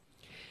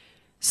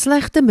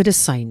Slegte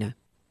medisyne,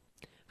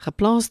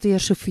 geplaas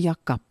deur Sofia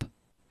Kap,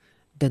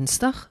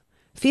 Dinsdag,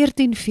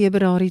 14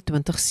 Februarie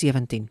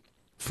 2017,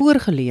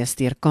 voorgelees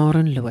deur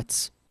Karen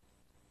Loots.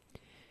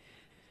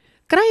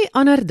 Kry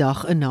ander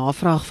dag 'n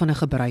navraag van 'n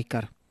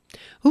gebruiker.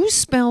 Hoe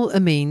spel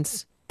 'n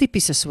mens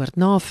tipiese soort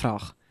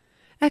navraag?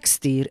 Ek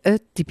stuur 'n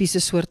tipiese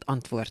soort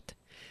antwoord.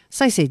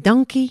 Sy sê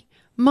dankie,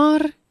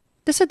 maar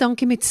dis 'n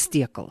dankie met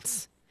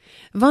stekels.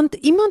 Want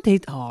iemand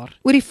het haar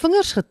oor die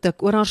vingers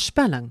getik oor haar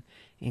spelling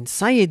en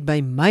sy het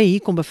by my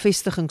kom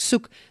bevestiging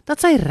soek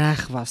dat sy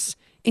reg was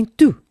en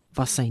toe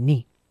was sy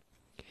nie.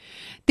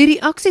 Die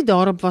reaksie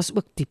daarop was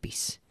ook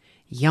tipies.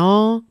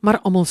 Ja, maar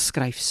almal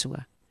skryf so.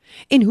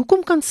 En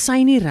hoekom kan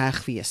sy nie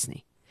reg wees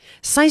nie?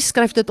 Sy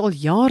skryf dit al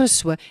jare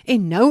so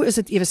en nou is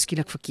dit ewe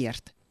skielik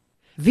verkeerd.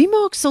 Wie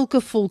maak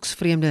sulke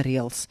volksvreemde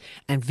reëls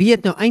en wie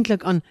het nou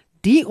eintlik aan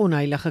die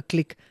onheilige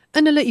kliek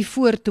in hulle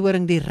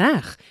ivoortoring die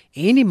reg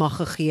en die mag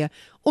gegee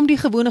om die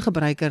gewone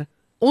gebruiker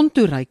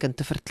ontoereikend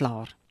te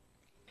verklaar?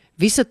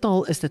 Wie se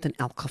taal is dit in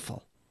elk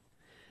geval?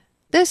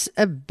 Dis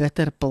 'n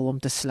bitter pil om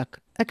te sluk,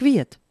 ek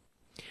weet.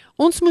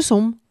 Ons moes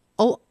hom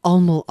al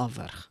almal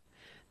afwrig.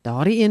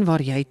 Daardie een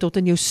waar jy tot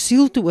in jou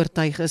siel toe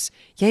oortuig is,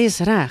 jy is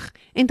reg,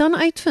 en dan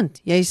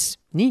uitvind, jy's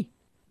nie.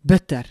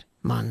 Bitter,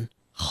 man,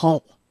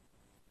 gal.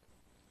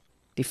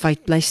 Die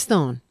feit bly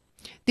staan.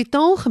 Die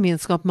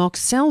taalgemeenskap maak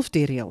self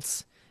die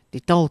reëls.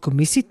 Die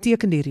taalkommissie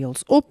teken die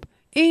reëls op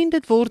en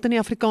dit word in die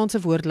Afrikaanse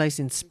woordlys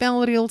en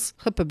spelreëls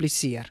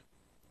gepubliseer.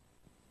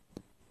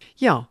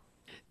 Ja,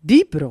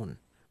 die bron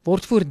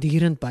word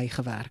voortdurend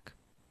bygewerk.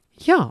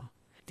 Ja,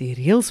 die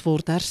reëls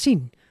word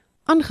hersien,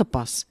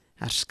 aangepas,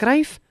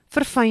 herskryf,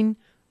 verfyn,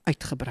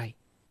 uitgebrei.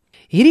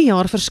 Hierdie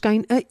jaar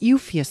verskyn 'n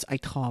Eeufees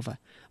uitgawe,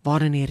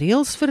 waarin die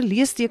reëls vir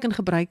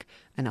leestekengebruik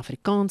in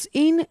Afrikaans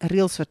en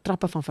reëls vir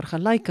trappe van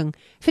vergelyking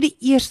vir die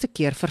eerste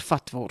keer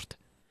vervat word.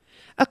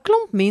 'n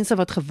Klomp mense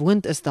wat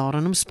gewoond is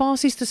daaraan om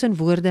spasies tussen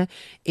woorde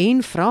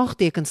en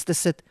vraagtekens te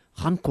sit,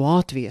 gaan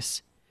kwaad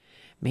wees.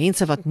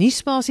 Mense wat nie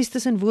spasies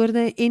tussen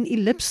woorde en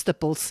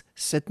ellipsstippels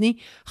sit nie,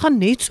 gaan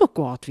net so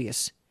kwaad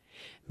wees.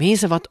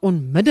 Mense wat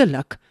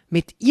onmiddellik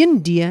met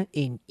 1 D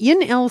en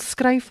 1 L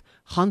skryf,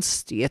 gaan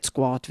steeds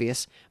kwaad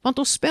wees, want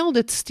ons spel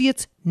dit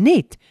steeds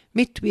net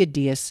met 2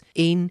 D's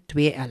en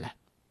 2 L'e.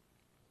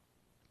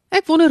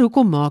 Ek wonder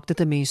hoekom maak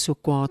dit 'n mens so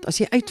kwaad as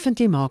jy uitvind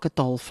jy maak 'n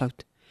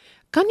taalfout.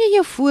 Kan jy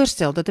jou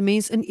voorstel dat 'n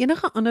mens in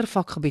enige ander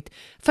vakgebied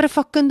vir 'n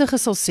vakkundige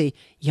sal sê,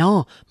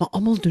 ja, maar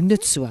almal doen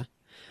dit so.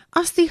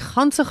 As die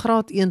ganse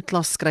graad 1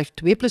 klas skryf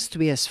 2 +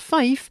 2 is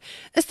 5,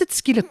 is dit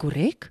skielik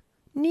korrek?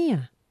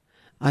 Nee.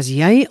 As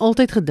jy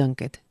altyd gedink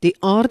het, die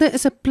aarde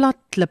is 'n plat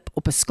klip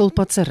op 'n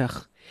skilpad se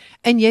rug,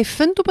 en jy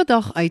vind op 'n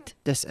dag uit,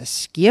 dis 'n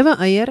skewe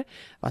eier,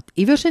 wat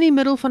iewers in die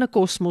middel van 'n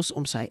kosmos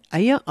om sy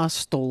eie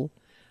as tol,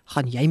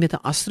 gaan jy met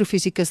 'n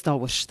astrofisikus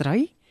daaroor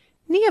stry?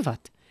 Nee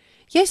wat?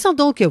 Jy sal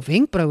dalk jou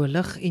wenkbroue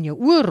lig en jou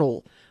oë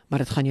rol, maar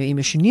dit gaan jou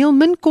emosioneel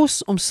min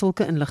kos om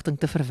sulke inligting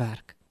te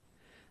verwerk.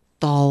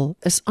 Taal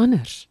is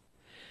anders.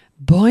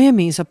 Baie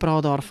mense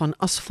praat daarvan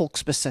as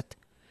volksbesit,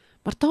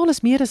 maar taal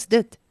is meer as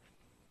dit.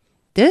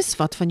 Dis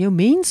wat van jou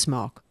mens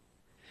maak.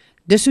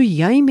 Dis hoe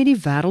jy met die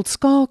wêreld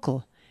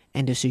skakel,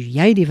 en dis hoe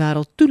jy die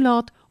wêreld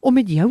toelaat om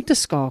met jou te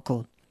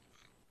skakel.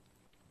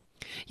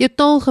 Jou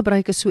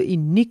taalgebruik is so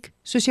uniek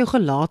soos jou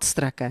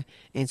gelaatstrekke,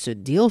 en so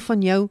deel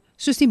van jou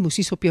soos die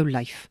moesies op jou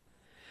lyf.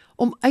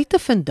 Om uit te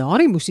vind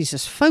daardie moesies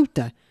is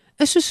foute,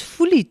 is soos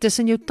foelie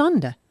tussen jou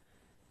tande.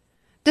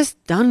 Dis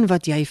dan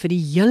wat jy vir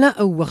die hele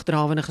ou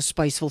hoogdrawende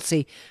gespuis wil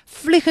sê,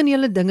 vlieg in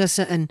julle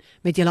dingese in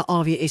met julle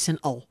AWS en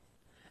al.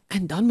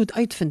 En dan moet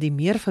uitvind die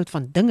meervoud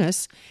van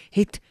dinges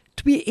het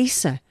 2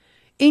 S'e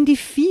en die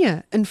V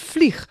in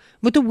vlieg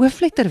moet 'n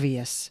hoofletter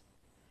wees.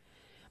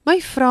 My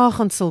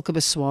vraag aan sulke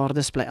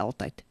beswaardes bly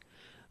altyd: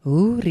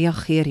 hoe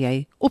reageer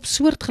jy op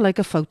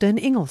soortgelyke foute in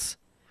Engels?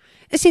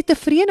 Is jy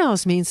tevrede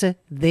as mense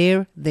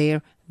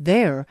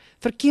there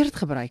verkeerd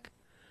gebruik?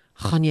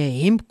 Gaan jy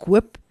 'n hemp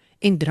koop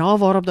en dra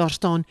waarop daar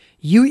staan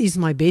 "You is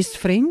my best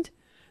friend"?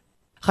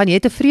 Gaan jy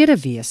tevrede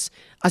wees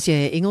as jy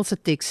 'n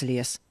Engelse teks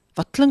lees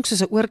wat klink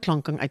soos 'n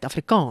oorklanking uit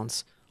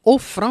Afrikaans,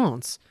 of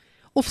Frans,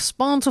 of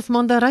Spaans of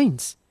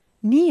Mandaryns?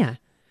 Nee.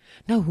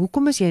 Nou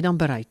hoekom is jy dan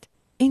bereid,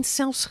 en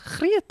selfs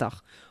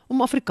gretig,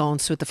 om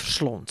Afrikaans so te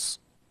verslons?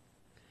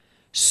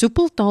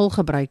 Soepel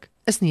taalgebruik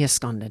is nie 'n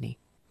skande nie.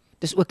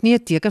 Dis ook nie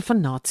 'n teken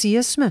van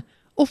natsisme,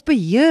 of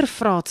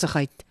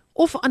beheervraatsigheid,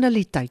 of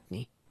analiteit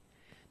nie.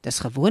 Dis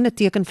gewoon 'n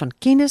teken van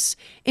kennis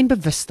en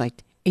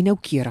bewustheid en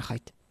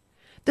noukeurigheid.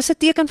 Dis 'n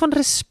teken van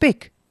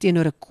respek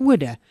teenoor 'n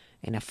kode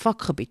en 'n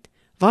vakgebied,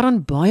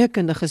 waaraan baie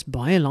kundiges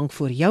baie lank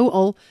voor jou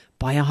al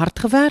baie hard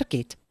gewerk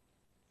het.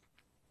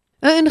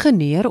 'n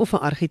Ingenieur of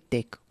 'n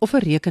argitek of 'n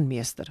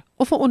rekenmeester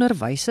of 'n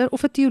onderwyser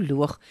of 'n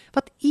teoloog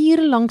wat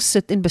ure lank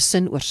sit en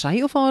besin oor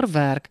sy of haar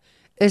werk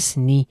is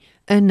nie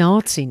 'n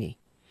nasie nie.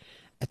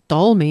 'n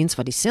Taalmens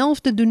wat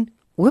dieselfde doen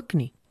ook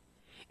nie.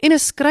 En 'n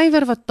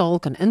skrywer wat taal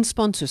kan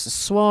inspann soos 'n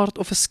swaard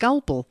of 'n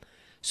skalpel,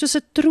 soos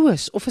 'n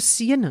troos of 'n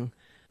seëning,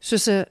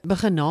 soos 'n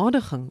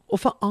begenadiging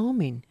of 'n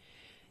amen,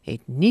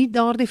 het nie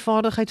daardie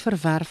vaardigheid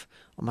verwerf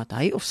omdat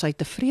hy of sy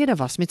tevrede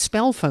was met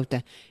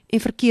spelfoute en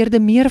verkeerde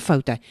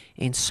meervoute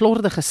en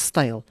slordige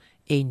styl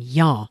en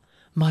ja,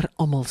 maar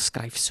almal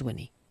skryf so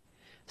nie.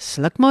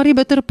 Sluk maar die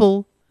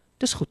bitterpil,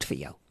 dis goed vir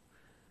jou.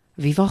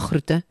 Viva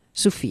groete,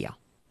 Sofia.